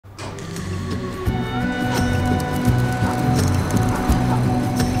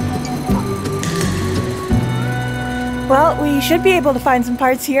Well, we should be able to find some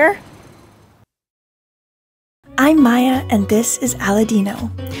parts here. I'm Maya, and this is Aladino.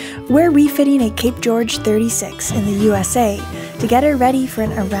 We're refitting a Cape George 36 in the USA to get her ready for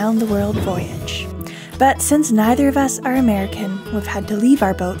an around-the-world voyage. But since neither of us are American, we've had to leave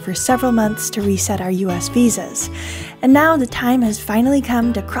our boat for several months to reset our US visas. And now the time has finally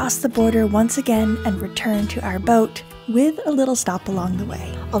come to cross the border once again and return to our boat, with a little stop along the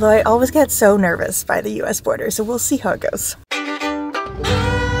way. Although I always get so nervous by the US border, so we'll see how it goes.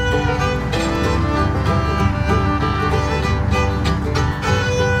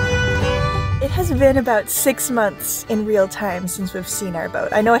 It has been about 6 months in real time since we've seen our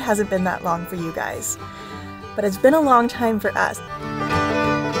boat. I know it hasn't been that long for you guys, but it's been a long time for us.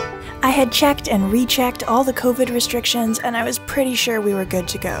 I had checked and rechecked all the COVID restrictions, and I was pretty sure we were good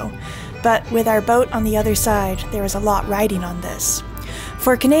to go. But with our boat on the other side, there was a lot riding on this.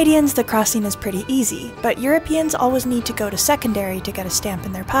 For Canadians, the crossing is pretty easy, but Europeans always need to go to secondary to get a stamp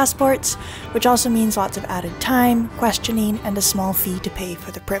in their passports, which also means lots of added time, questioning, and a small fee to pay for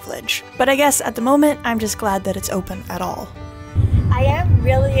the privilege. But I guess at the moment, I'm just glad that it's open at all. I am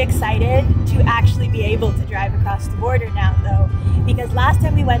really excited to actually be able to drive across the border now, though, because last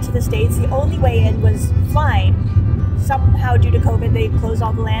time we went to the States, the only way in was flying. Somehow, due to COVID, they closed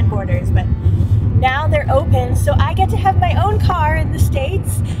all the land borders, but now they're open, so I get to have my own car in the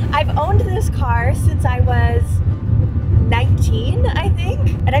States. I've owned this car since I was 19, I think,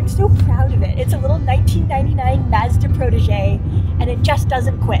 and I'm so proud of it. It's a little 1999 Mazda Protege, and it just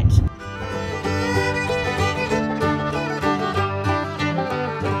doesn't quit.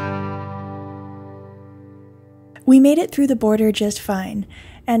 We made it through the border just fine.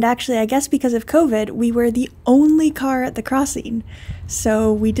 And actually, I guess because of COVID, we were the only car at the crossing,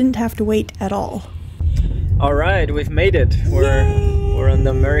 so we didn't have to wait at all. All right, we've made it. We're on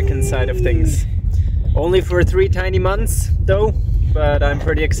the American side of things. Only for 3 tiny months, though, but I'm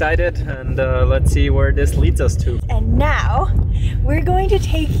pretty excited, and let's see where this leads us to. And now, we're going to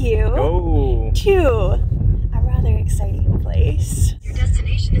take you to a rather exciting place. Your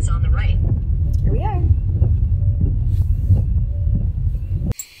destination is on the right. Here we are.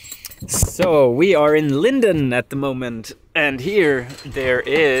 So we are in Linden at the moment, and here there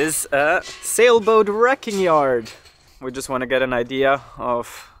is a sailboat wrecking yard. We just want to get an idea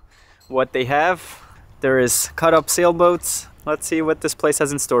of what they have. There is cut up sailboats. Let's see what this place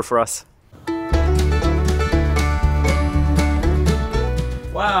has in store for us.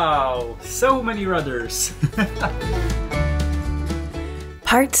 Wow, so many rudders.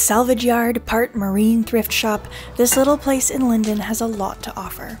 Part salvage yard, part marine thrift shop, this little place in Linden has a lot to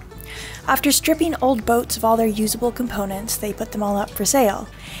offer. After stripping old boats of all their usable components, they put them all up for sale.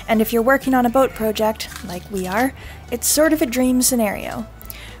 And if you're working on a boat project, like we are, it's sort of a dream scenario.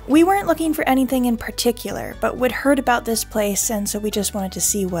 We weren't looking for anything in particular, but we'd heard about this place, and so we just wanted to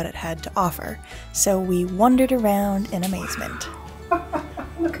see what it had to offer. So we wandered around in amazement.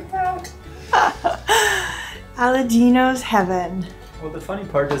 Look at that! Aladino's heaven. Well, the funny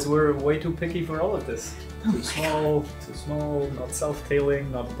part is we're way too picky for all of this. Too small, not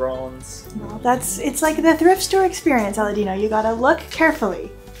self-tailing, not bronze. Well, it's like the thrift store experience, Aladino. You gotta look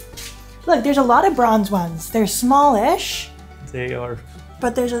carefully. Look, there's a lot of bronze ones. They're smallish. They are.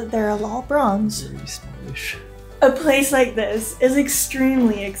 But they're all bronze. Very smallish. A place like this is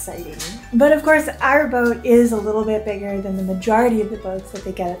extremely exciting. But of course, our boat is a little bit bigger than the majority of the boats that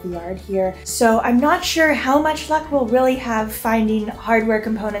they get at the yard here. So I'm not sure how much luck we'll really have finding hardware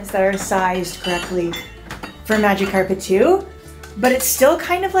components that are sized correctly for Magic Carpet 2, but it's still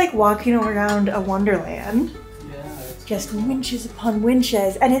kind of like walking around a wonderland. Yeah. Just winches upon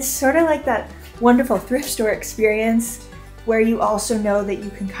winches, and it's sort of like that wonderful thrift store experience where you also know that you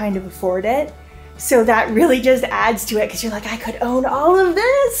can kind of afford it. So that really just adds to it, because you're like, I could own all of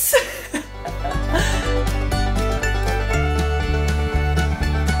this!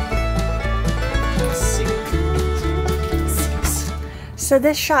 So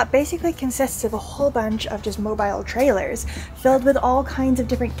this shop basically consists of a whole bunch of just mobile trailers filled with all kinds of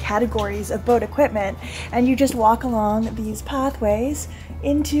different categories of boat equipment, and you just walk along these pathways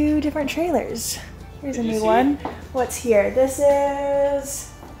into different trailers. Here's a new one. What's here? This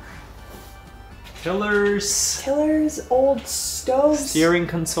is... Tillers, old stoves. Steering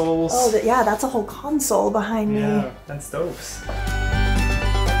consoles. Oh, yeah, that's a whole console behind me. Yeah, and stoves.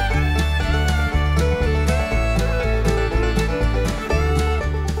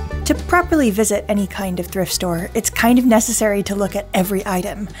 To properly visit any kind of thrift store, it's kind of necessary to look at every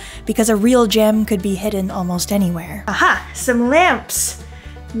item, because a real gem could be hidden almost anywhere. Aha! Some lamps!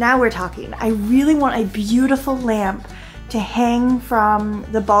 Now we're talking. I really want a beautiful lamp to hang from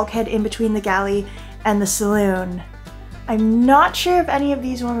the bulkhead in between the galley and the saloon. I'm not sure if any of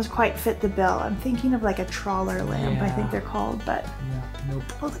these ones quite fit the bill. I'm thinking of like a trawler lamp, I think they're called, but nope.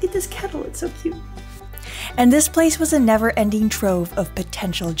 Oh, look at this kettle, it's so cute. And this place was a never-ending trove of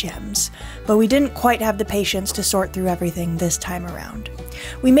potential gems, but we didn't quite have the patience to sort through everything this time around.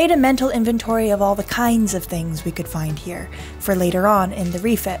 We made a mental inventory of all the kinds of things we could find here for later on in the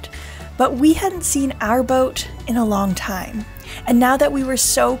refit, but we hadn't seen our boat in a long time. And now that we were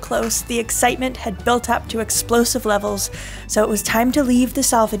so close, the excitement had built up to explosive levels, so it was time to leave the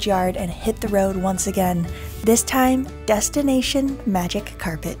salvage yard and hit the road once again. This time, destination Magic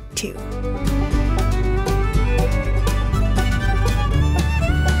Carpet 2.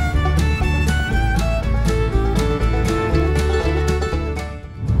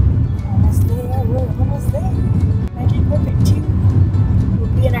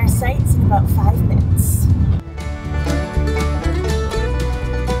 Sights in about 5 minutes.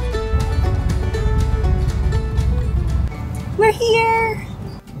 We're here!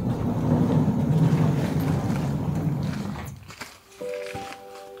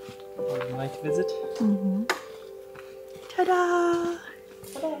 Night visit? Mm-hmm. Ta-da!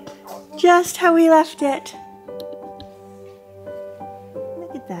 Just how we left it.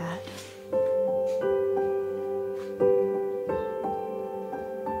 Look at that.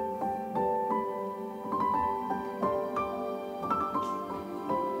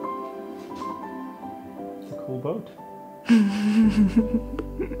 Boat.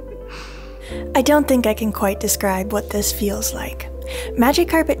 I don't think I can quite describe what this feels like. Magic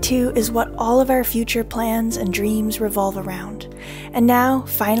Carpet 2 is what all of our future plans and dreams revolve around. And now,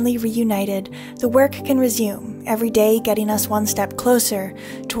 finally reunited, the work can resume, every day getting us one step closer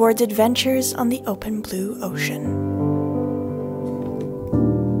towards adventures on the open blue ocean.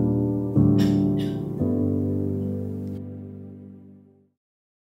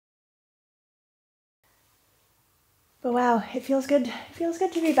 But wow, it feels good. It feels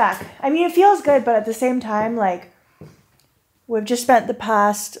good to be back. I mean, it feels good, but at the same time, like, we've just spent the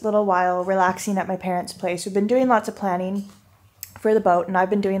past little while relaxing at my parents' place. We've been doing lots of planning for the boat, and I've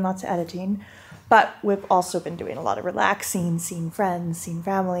been doing lots of editing, but we've also been doing a lot of relaxing, seeing friends, seeing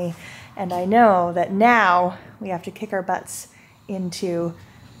family, and I know that now we have to kick our butts into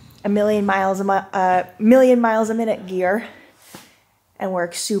a million miles a minute gear and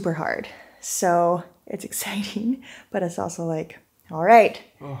work super hard. So it's exciting, but it's also like, all right.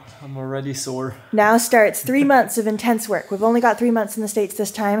 Oh, I'm already sore. Now starts 3 months of intense work. We've only got 3 months in the States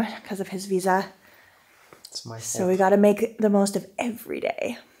this time because of his visa. It's my fault. So we got to make the most of every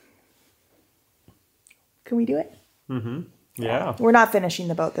day. Can we do it? Mm-hmm. Yeah. We're not finishing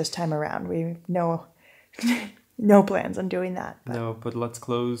the boat this time around. We have no plans on doing that. No, but let's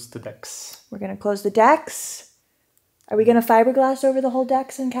close the decks. We're going to close the decks. Are we going to fiberglass over the whole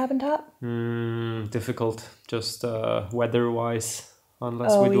decks and cabin top? Difficult, just weather-wise,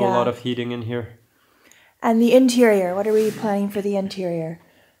 unless we do a lot of heating in here. And the interior, what are we planning for the interior?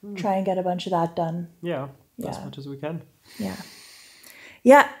 Try and get a bunch of that done. Yeah, as much as we can. Yeah.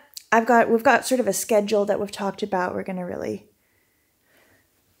 Yeah, we've got sort of a schedule that we've talked about. We're going to really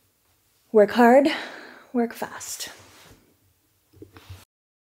work hard, work fast.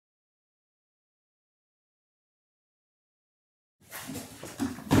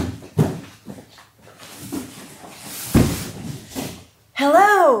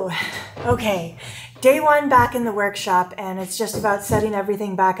 Hello! Okay, day one back in the workshop, and it's just about setting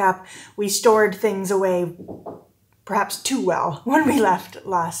everything back up. We stored things away perhaps too well when we left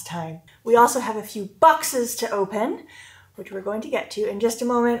last time. We also have a few boxes to open, which we're going to get to in just a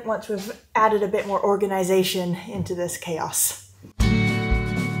moment once we've added a bit more organization into this chaos.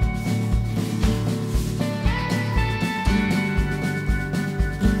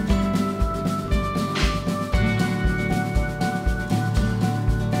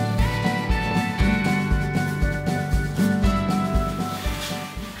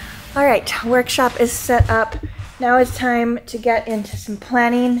 All right, workshop is set up. Now it's time to get into some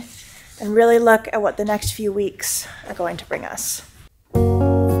planning and really look at what the next few weeks are going to bring us.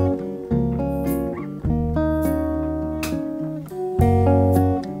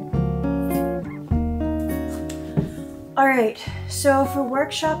 All right, so for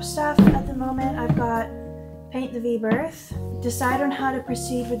workshop stuff at the moment, I've got paint the V-berth, decide on how to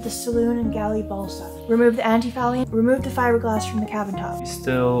proceed with the saloon and galley balsa, remove the anti-fouling, remove the fiberglass from the cabin top.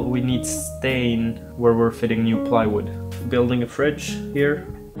 We need stain where we're fitting new plywood. Building a fridge here.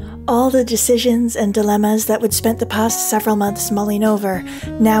 All the decisions and dilemmas that we'd spent the past several months mulling over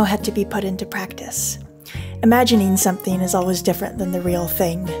now had to be put into practice. Imagining something is always different than the real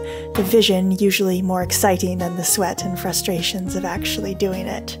thing. The vision usually more exciting than the sweat and frustrations of actually doing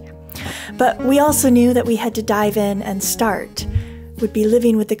it. But we also knew that we had to dive in and start. We'd be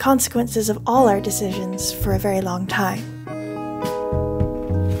living with the consequences of all our decisions for a very long time.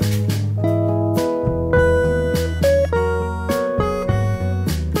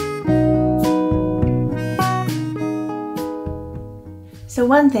 So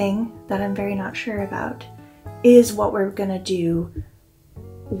one thing that I'm very not sure about is what we're gonna do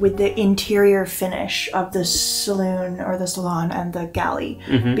with the interior finish of the saloon or the salon and the galley,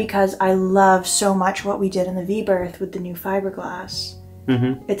 because I love so much what we did in the V-berth with the new fiberglass.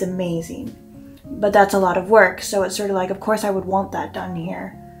 It's amazing, but that's a lot of work. So it's sort of like, of course I would want that done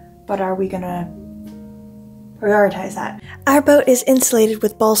here, but are we gonna prioritize that? Our boat is insulated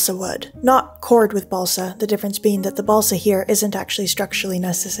with balsa wood, not cored with balsa, the difference being that the balsa here isn't actually structurally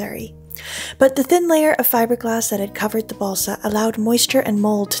necessary. But the thin layer of fiberglass that had covered the balsa allowed moisture and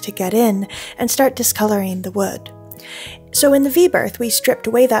mold to get in and start discoloring the wood. So in the V-berth, we stripped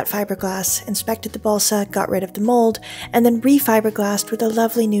away that fiberglass, inspected the balsa, got rid of the mold, and then re-fiberglassed with a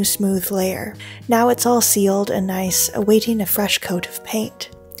lovely new smooth layer. Now it's all sealed and nice, awaiting a fresh coat of paint.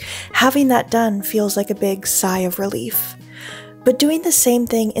 Having that done feels like a big sigh of relief. But doing the same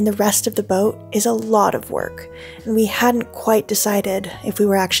thing in the rest of the boat is a lot of work, and we hadn't quite decided if we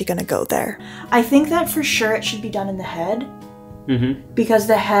were actually going to go there. I think that for sure it should be done in the head, because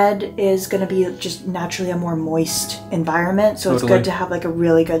the head is going to be just naturally a more moist environment, so It's good to have like a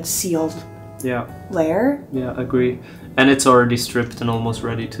really good sealed layer. Yeah, agree. And it's already stripped and almost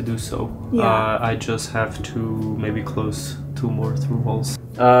ready to do so. Yeah. I just have to maybe close 2 more through holes.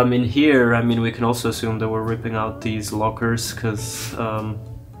 In here, I mean, we can also assume that we're ripping out these lockers because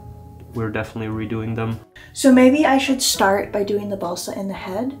we're definitely redoing them. So maybe I should start by doing the balsa in the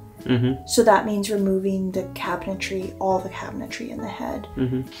head. So that means removing the cabinetry, all the cabinetry in the head.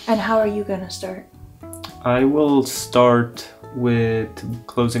 And how are you gonna start? I will start with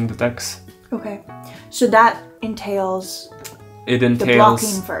closing the decks. Okay, so that entails the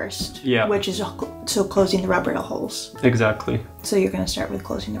blocking first, which is so closing the rub rail holes. Exactly. So you're going to start with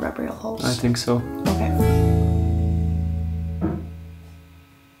closing the rub rail holes? I think so. Okay.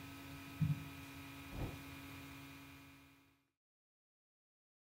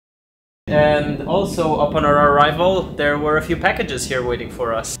 And also, upon our arrival, there were a few packages here waiting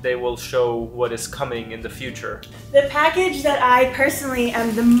for us. They will show what is coming in the future. The package that I personally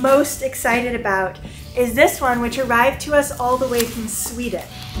am the most excited about is this one, which arrived to us all the way from Sweden.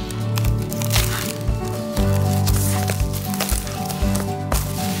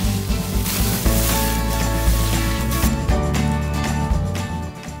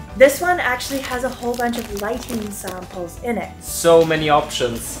 This one actually has a whole bunch of lighting samples in it. So many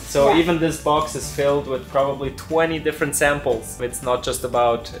options. So even this box is filled with probably 20 different samples. It's not just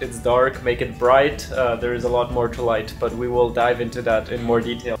about it's dark, make it bright. There is a lot more to light, but we will dive into that in more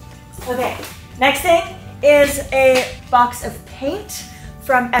detail. Okay, next thing is a box of paint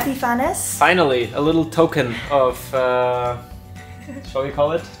from Epiphanes. Finally, a little token of shall we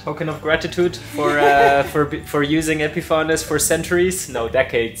call it? Token of gratitude for using Epiphanes for centuries? No,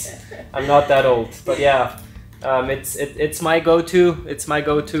 decades. I'm not that old, but yeah, it's my go-to. It's my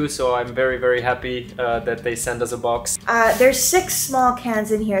go-to, so I'm very, very happy that they send us a box. There's 6 small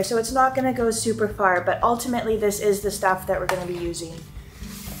cans in here, so it's not going to go super far, but ultimately this is the stuff that we're going to be using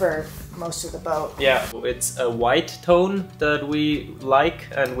for most of the boat. Yeah, it's a white tone that we like,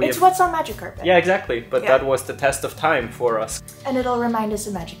 and it's what's on Magic Carpet. Yeah, exactly. But that was the test of time for us. And it'll remind us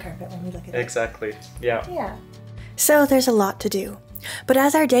of Magic Carpet when we look at it. Exactly. Yeah. Yeah. So there's a lot to do. But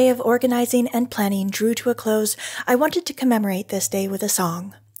as our day of organizing and planning drew to a close, I wanted to commemorate this day with a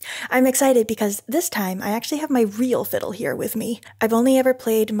song. I'm excited because this time I actually have my real fiddle here with me. I've only ever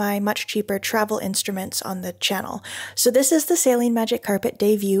played my much cheaper travel instruments on the channel, so this is the Sailing Magic Carpet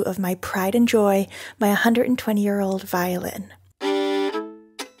debut of my pride and joy, my 120-year-old violin.